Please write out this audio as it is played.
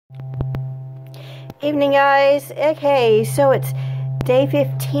Evening, guys. Okay, so it's day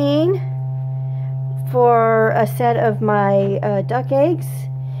 15 for a set of my duck eggs,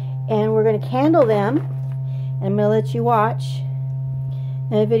 and we're going to candle them, and I'm going to let you watch.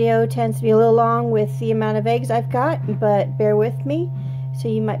 Now, the video tends to be a little long with the amount of eggs I've got, but bear with me, so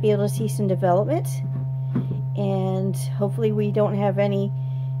you might be able to see some development, and hopefully we don't have any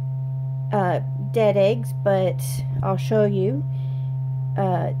dead eggs, but I'll show you.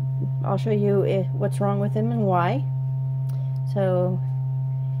 What's wrong with them and why. So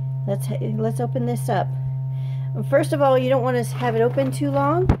let's open this up. First of all, you don't want to have it open too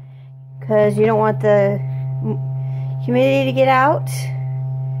long because you don't want the humidity to get out.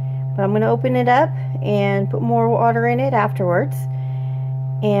 But I'm going to open it up and put more water in it afterwards.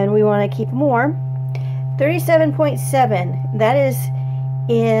 And we want to keep them warm. 37.7. That is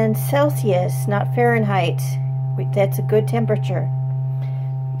in Celsius, not Fahrenheit. That's a good temperature.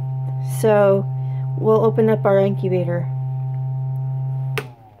 So we'll open up our incubator.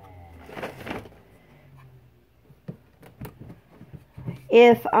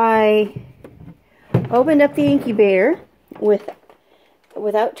 If I opened up the incubator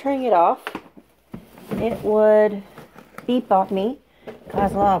without turning it off, it would beep on me,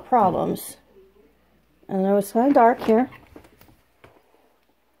 cause a lot of problems. I know it's kind of dark here.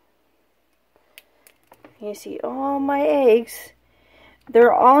 You see all my eggs.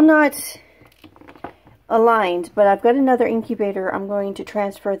 They're all not aligned, but I've got another incubator I'm going to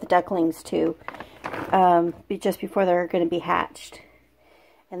transfer the ducklings to just before they're going to be hatched.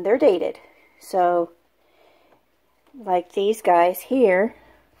 And they're dated. So, like these guys here,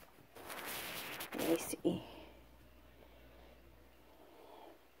 let me see.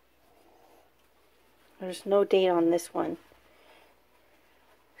 There's no date on this one.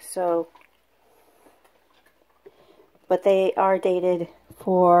 So, but they are dated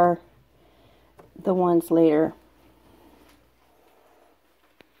for the ones later.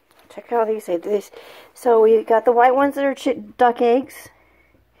 Check out these eggs. So we got the white ones that are duck eggs.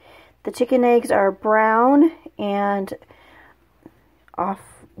 The chicken eggs are brown and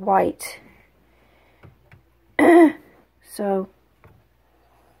off-white. So,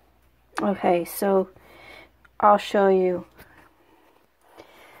 okay, so I'll show you.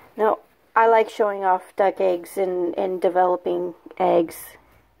 Now, I like showing off duck eggs and developing eggs.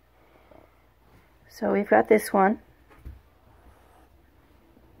 So we've got this one.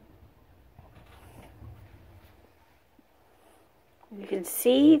 You can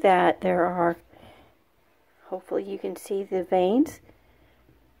see that there are, hopefully you can see the veins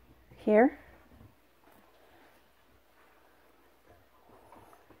here.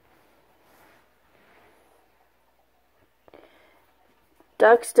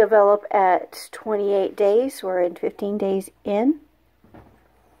 Ducks develop at 28 days. We're in 15 days in.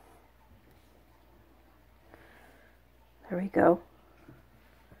 There we go.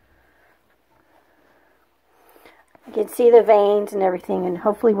 You can see the veins and everything, and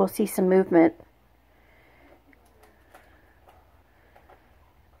hopefully we'll see some movement.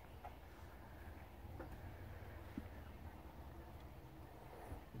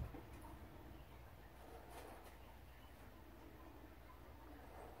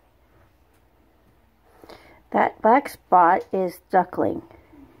 That black spot is duckling.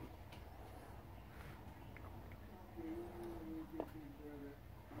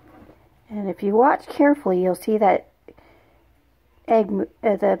 And if you watch carefully, you'll see that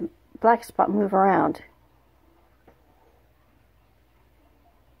the black spot move around.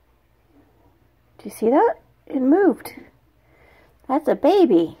 Do you see that? It moved. That's a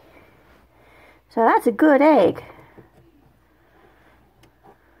baby. So that's a good egg.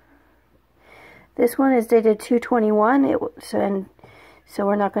 This one is dated 2/21, so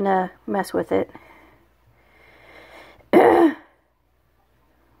we're not going to mess with it.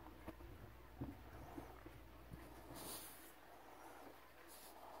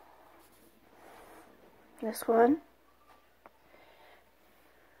 This one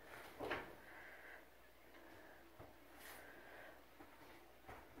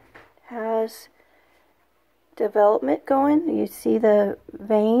has development going. You see the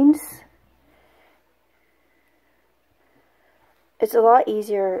veins. It's a lot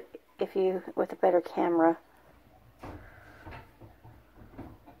easier with a better camera.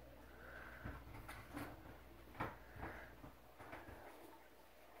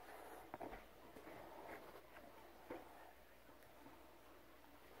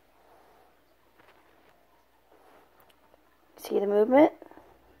 See the movement?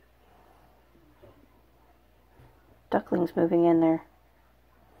 Ducklings moving in there.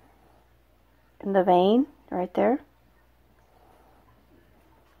 In the vein, right there.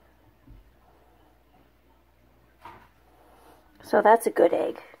 So that's a good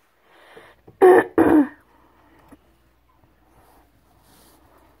egg.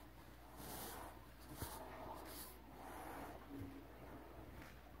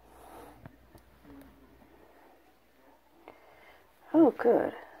 Oh,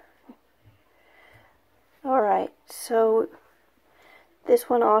 good. Alright, so this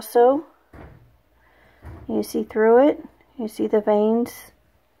one also, you see through it, you see the veins.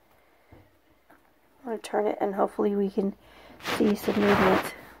 I'm going to turn it and hopefully we can see some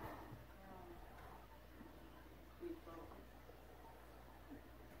movement.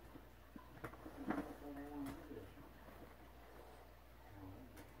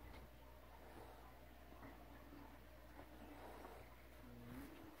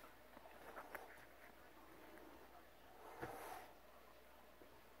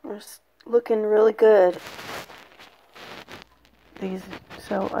 It's looking really good.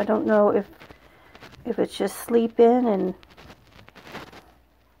 So I don't know if it's just sleeping and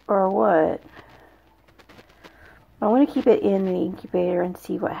or what. I want to keep it in the incubator and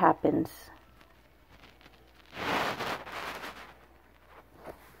see what happens.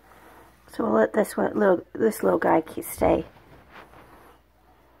 So we'll let this little guy stay.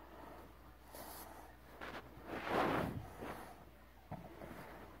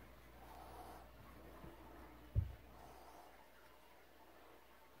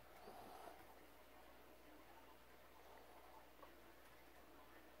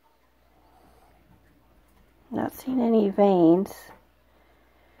 Not seeing any veins.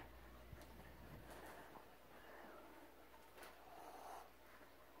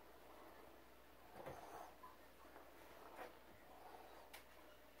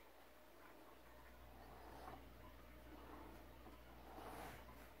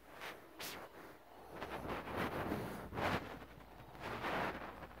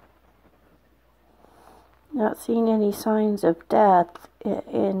 Not seeing any signs of death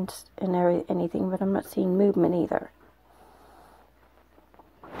in anything, but I'm not seeing movement either.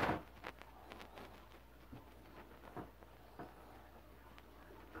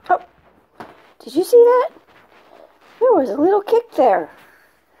 Oh, did you see that? There was a little kick there.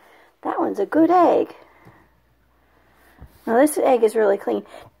 That one's a good egg. Now this egg is really clean.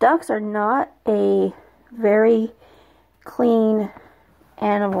 Ducks are not a very clean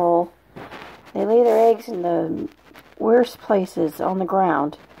animal. They lay their eggs in the worst places on the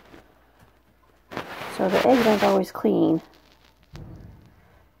ground. So the eggs aren't always clean.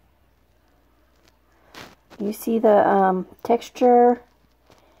 You see the texture?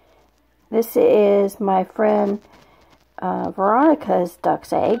 This is my friend Veronica's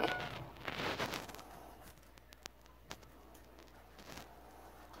duck's egg.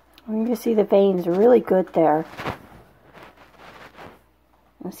 You can see the veins really good there.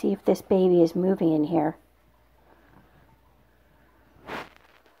 Let's see if this baby is moving in here.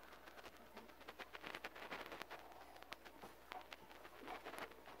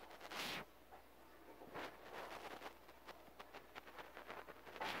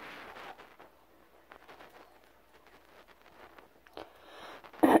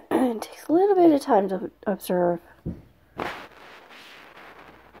 It takes a little bit of time to observe.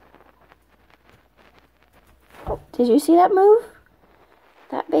 Oh, did you see that move?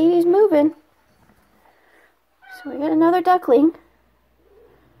 That baby's moving. So we got another duckling.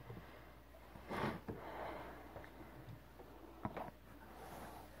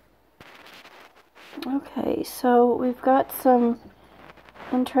 Okay, so we've got some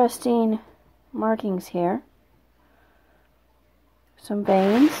interesting markings here. Some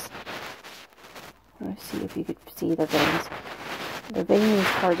veins. Let's see if you could see the veins. The vein is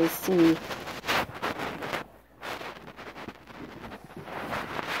hard to see.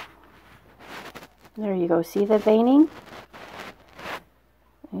 There you go. See the veining?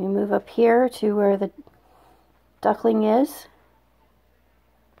 And you move up here to where the duckling is.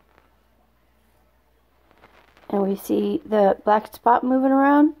 And we see the black spot moving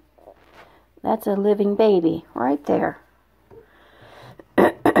around. That's a living baby right there.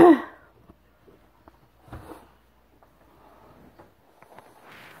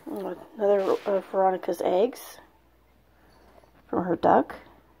 Another of Veronica's eggs from her duck.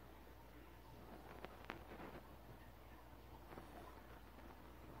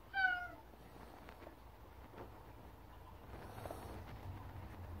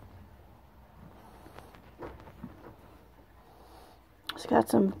 It's got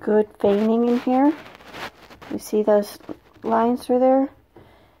some good veining in here. You see those lines through there?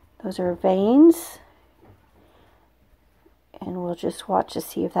 Those are veins. And we'll just watch to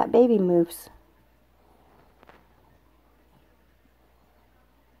see if that baby moves.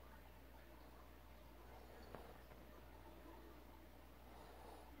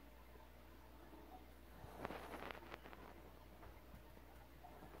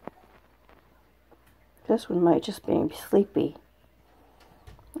 This one might just be sleepy.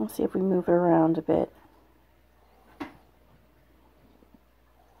 Let's see if we move it around a bit.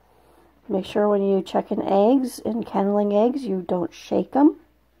 Make sure when you check in eggs and candling eggs, you don't shake them.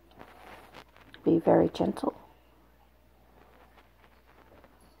 Be very gentle.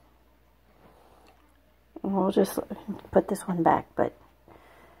 And we'll just put this one back, but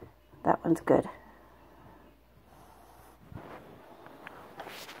that one's good.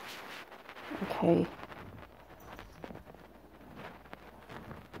 Okay.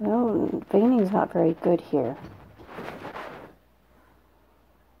 No, veining's not very good here.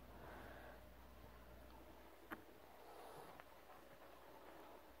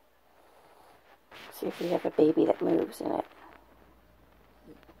 See if we have a baby that moves in it.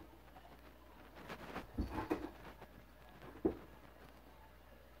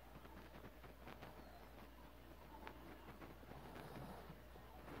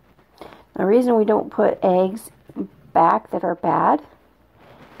 The reason we don't put eggs back that are bad,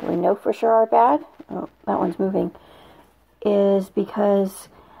 that we know for sure are bad, oh, that one's moving, is because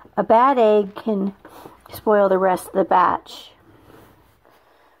a bad egg can spoil the rest of the batch.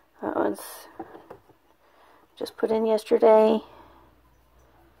 That one's just put in yesterday.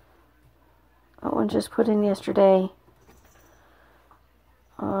 That one just put in yesterday.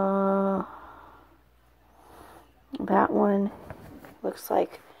 That one looks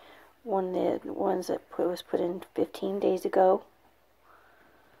like one of the ones that was put in 15 days ago.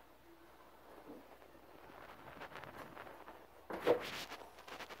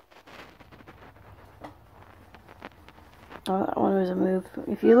 Oh, that one was a move.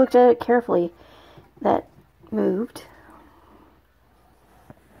 If you looked at it carefully, that moved.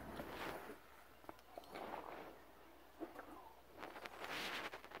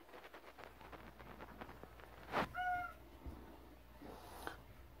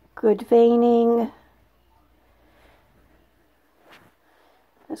 Good veining.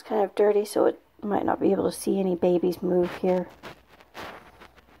 It's kind of dirty, so it might not be able to see any babies move here.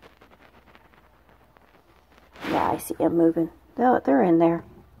 Yeah, I see them moving. They're in there.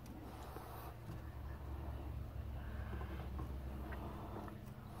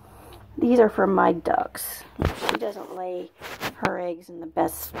 These are for my ducks. She doesn't lay her eggs in the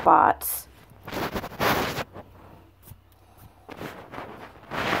best spots.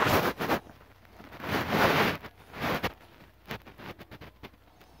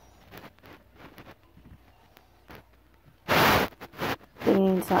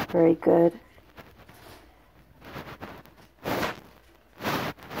 Veining's not very good.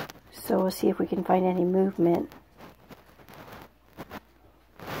 So we'll see if we can find any movement.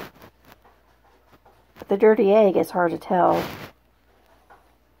 But the dirty egg is hard to tell.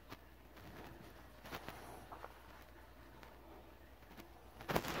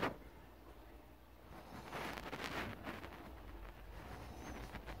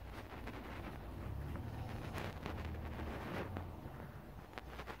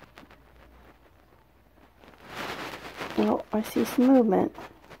 Oh, I see some movement.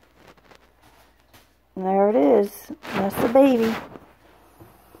 And there it is. That's the baby.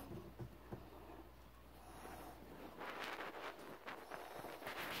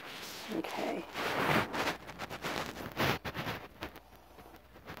 Okay.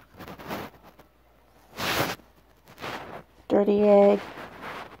 Dirty egg.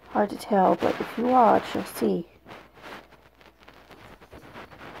 Hard to tell, but if you watch, you'll see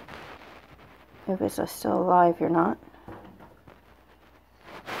if it's still alive or not.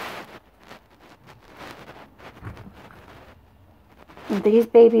 These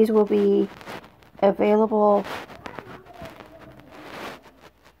babies will be available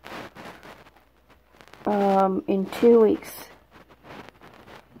in 2 weeks.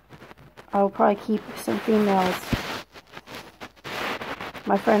 I will probably keep some females.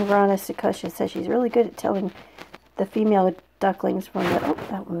 My friend Rana Sakosha says she's really good at telling the female ducklings from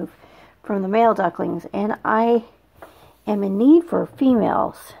the from the male ducklings, and I am in need for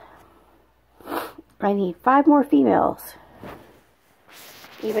females. I need 5 more females.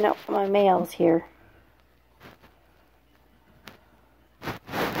 Even up my males here.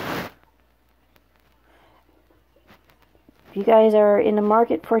 If you guys are in the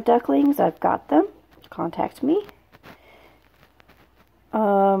market for ducklings, I've got them. Contact me.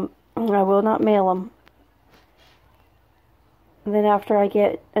 I will not mail them. And then after I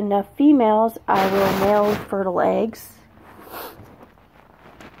get enough females, I will mail fertile eggs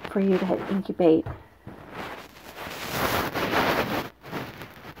for you to incubate.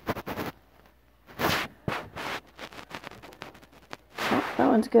 That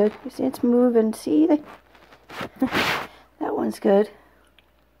one's good. You see it's moving. See? That one's good.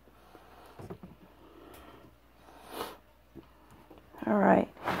 Alright.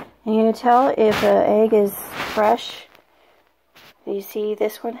 And you can tell if an egg is fresh. You see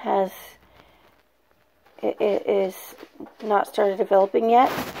this one has, it is not started developing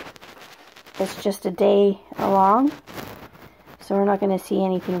yet. It's just a day along. So we're not going to see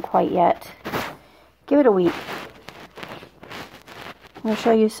anything quite yet. Give it a week. I'll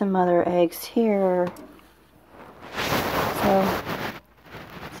show you some other eggs here. So,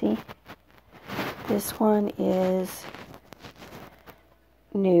 see? This one is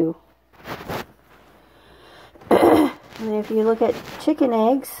new. And if you look at chicken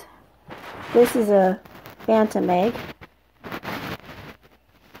eggs, this is a bantam egg.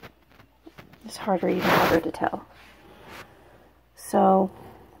 It's even harder to tell. So,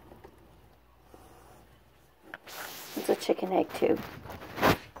 it's a chicken egg too.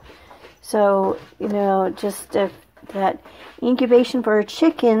 So, you know, just that incubation for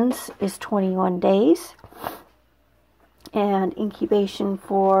chickens is 21 days. And incubation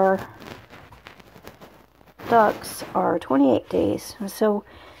for ducks are 28 days. So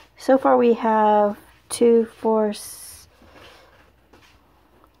far we have 2, 4,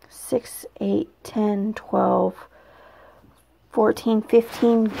 6, 8, 10, 12, 14,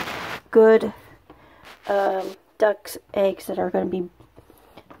 15 good ducks eggs that are going to be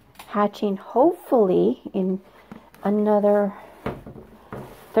hatching hopefully in another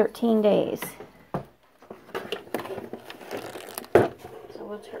 13 days. So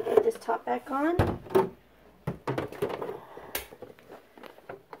we'll put this top back on.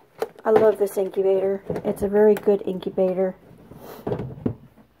 I love this incubator. It's a very good incubator.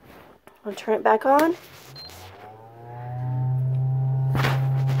 I'll turn it back on.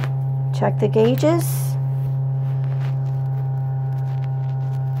 Check the gauges.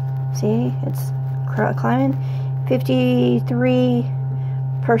 See, it's climbing.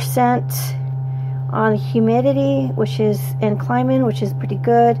 53% on humidity, which is, and climbing, which is pretty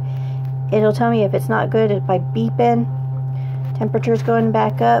good. It'll tell me if it's not good by beeping. Temperature's going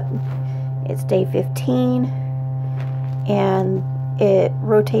back up. It's day 15 and it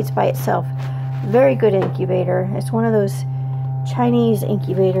rotates by itself. Very good incubator. It's one of those Chinese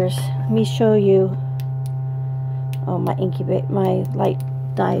incubators. Let me show you. Oh, my light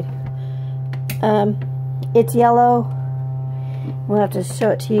died. It's yellow. We'll have to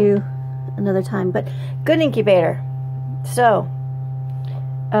show it to you another time, but good incubator. So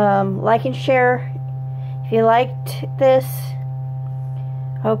like and share if you liked this.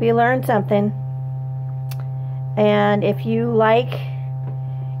 Hope you learned something. And if you like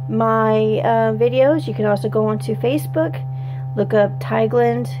my videos, you can also go onto Facebook, look up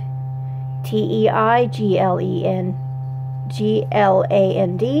Teigland, Teigland,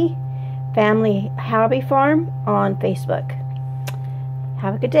 Family Hobby Farm on Facebook.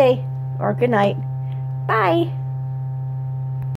 Have a good day or good night. Bye.